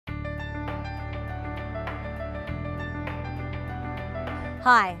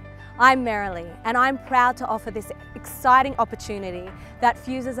Hi, I'm Marilee and I'm proud to offer this exciting opportunity that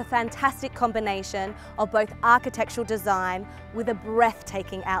fuses a fantastic combination of both architectural design with a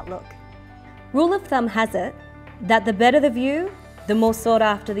breathtaking outlook. Rule of thumb has it that the better the view, the more sought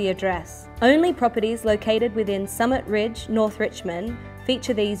after the address. Only properties located within Summit Ridge, North Richmond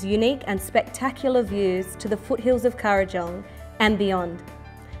feature these unique and spectacular views to the foothills of Kurrajong and beyond.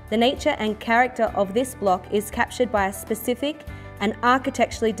 The nature and character of this block is captured by a specific and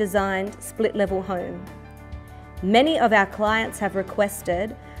architecturally designed split-level home. Many of our clients have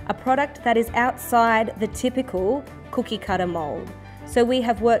requested a product that is outside the typical cookie-cutter mould, so we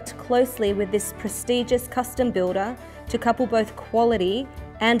have worked closely with this prestigious custom builder to couple both quality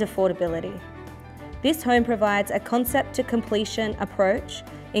and affordability. This home provides a concept to completion approach,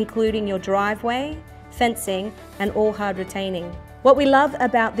 including your driveway, fencing, and all hard retaining. What we love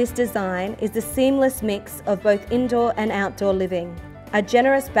about this design is the seamless mix of both indoor and outdoor living, a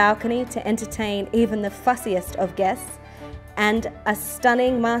generous balcony to entertain even the fussiest of guests, and a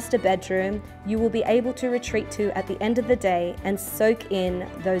stunning master bedroom you will be able to retreat to at the end of the day and soak in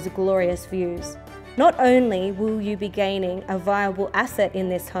those glorious views. Not only will you be gaining a viable asset in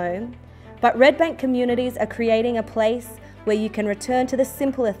this home, but Redbank communities are creating a place where you can return to the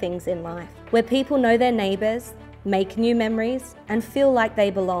simpler things in life, where people know their neighbours, make new memories, and feel like they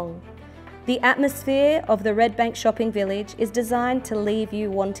belong. The atmosphere of the Redbank shopping village is designed to leave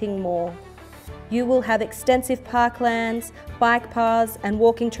you wanting more. You will have extensive parklands, bike paths, and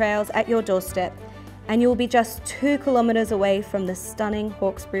walking trails at your doorstep, and you will be just 2 kilometres away from the stunning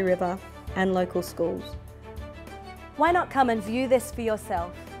Hawkesbury River and local schools. Why not come and view this for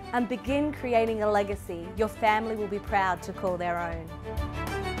yourself and begin creating a legacy your family will be proud to call their own?